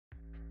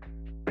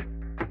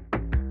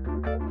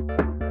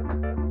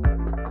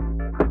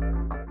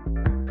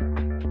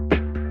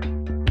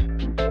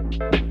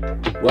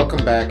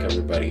Welcome back,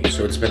 everybody.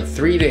 So it's been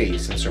 3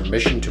 days since our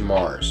mission to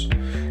Mars.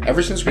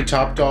 Ever since we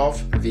topped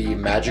off the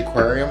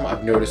Magiquarium,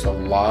 I've noticed a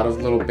lot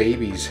of little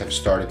babies have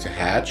started to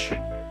hatch.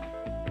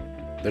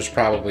 There's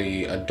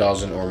probably a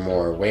dozen or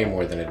more, way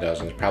more than a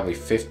dozen. There's probably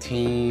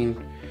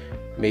 15,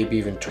 maybe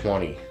even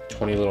 20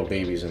 little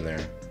babies in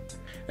there.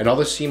 And all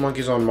the sea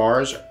monkeys on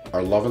Mars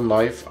are loving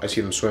life. I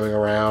see them swimming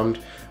around,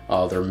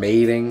 they're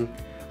mating.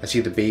 I see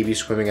the babies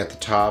swimming at the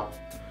top.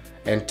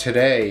 And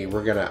today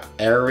we're gonna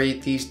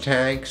aerate these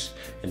tanks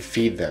and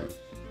feed them.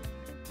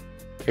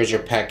 Here's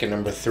your packet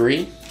number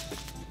 3.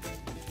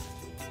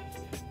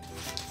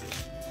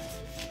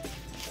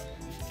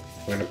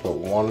 We're gonna put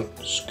 1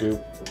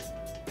 scoop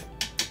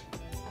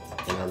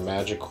in our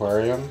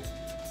Magiquarium.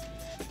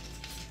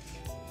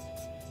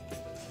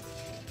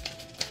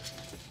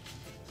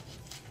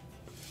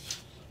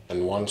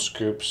 And 1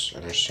 scoops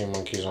in our sea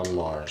monkeys on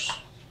Mars.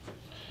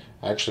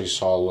 I actually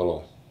saw a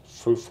little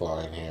fruit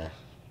fly in here.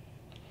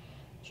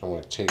 So I'm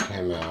going to take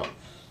him out.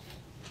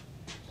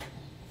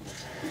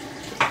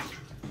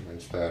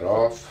 Rinse that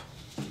off.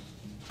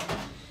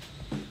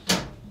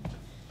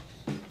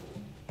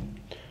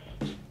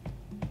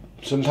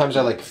 Sometimes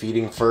I like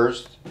feeding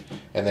first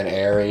and then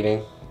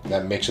aerating.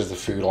 That mixes the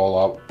food all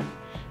up.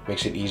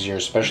 Makes it easier,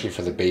 especially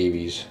for the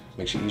babies.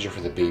 Makes it easier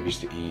for the babies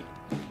to eat.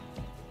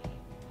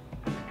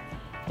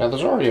 Now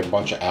there's already a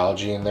bunch of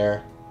algae in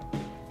there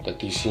that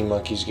these sea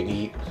monkeys can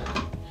eat.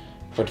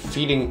 But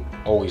feeding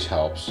always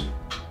helps.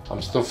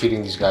 I'm still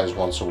feeding these guys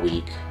once a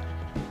week,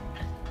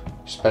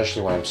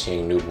 especially when I'm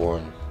seeing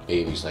newborn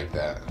babies like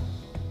that.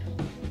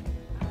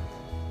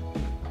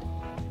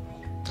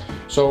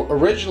 So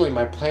originally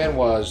my plan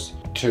was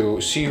to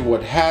see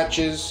what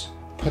hatches,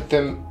 put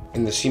them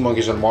in the sea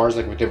monkeys on Mars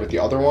like we did with the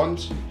other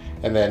ones,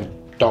 and then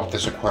dump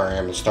this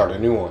aquarium and start a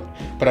new one.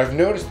 But I've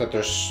noticed that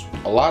there's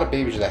a lot of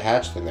babies that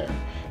hatched in there.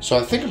 So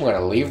I think I'm going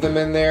to leave them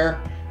in there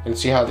and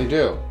see how they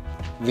do.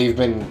 They've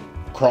been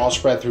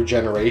crossbred through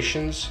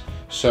generations.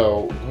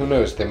 So who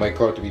knows, they might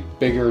grow up to be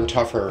bigger and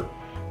tougher.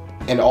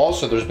 And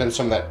also there's been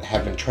some that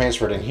have been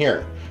transferred in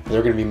here.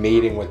 They're going to be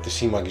mating with the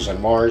sea monkeys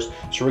on Mars.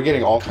 So we're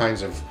getting all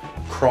kinds of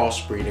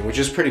crossbreeding, which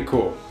is pretty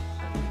cool.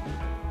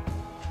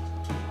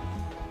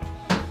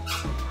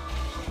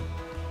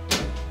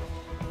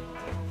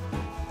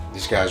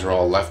 These guys are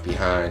all left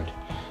behind.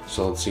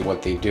 So let's see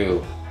what they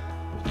do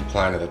with the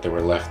planet that they were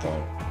left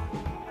on,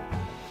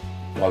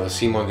 while the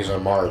sea monkeys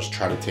on Mars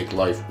try to take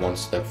life one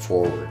step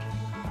forward.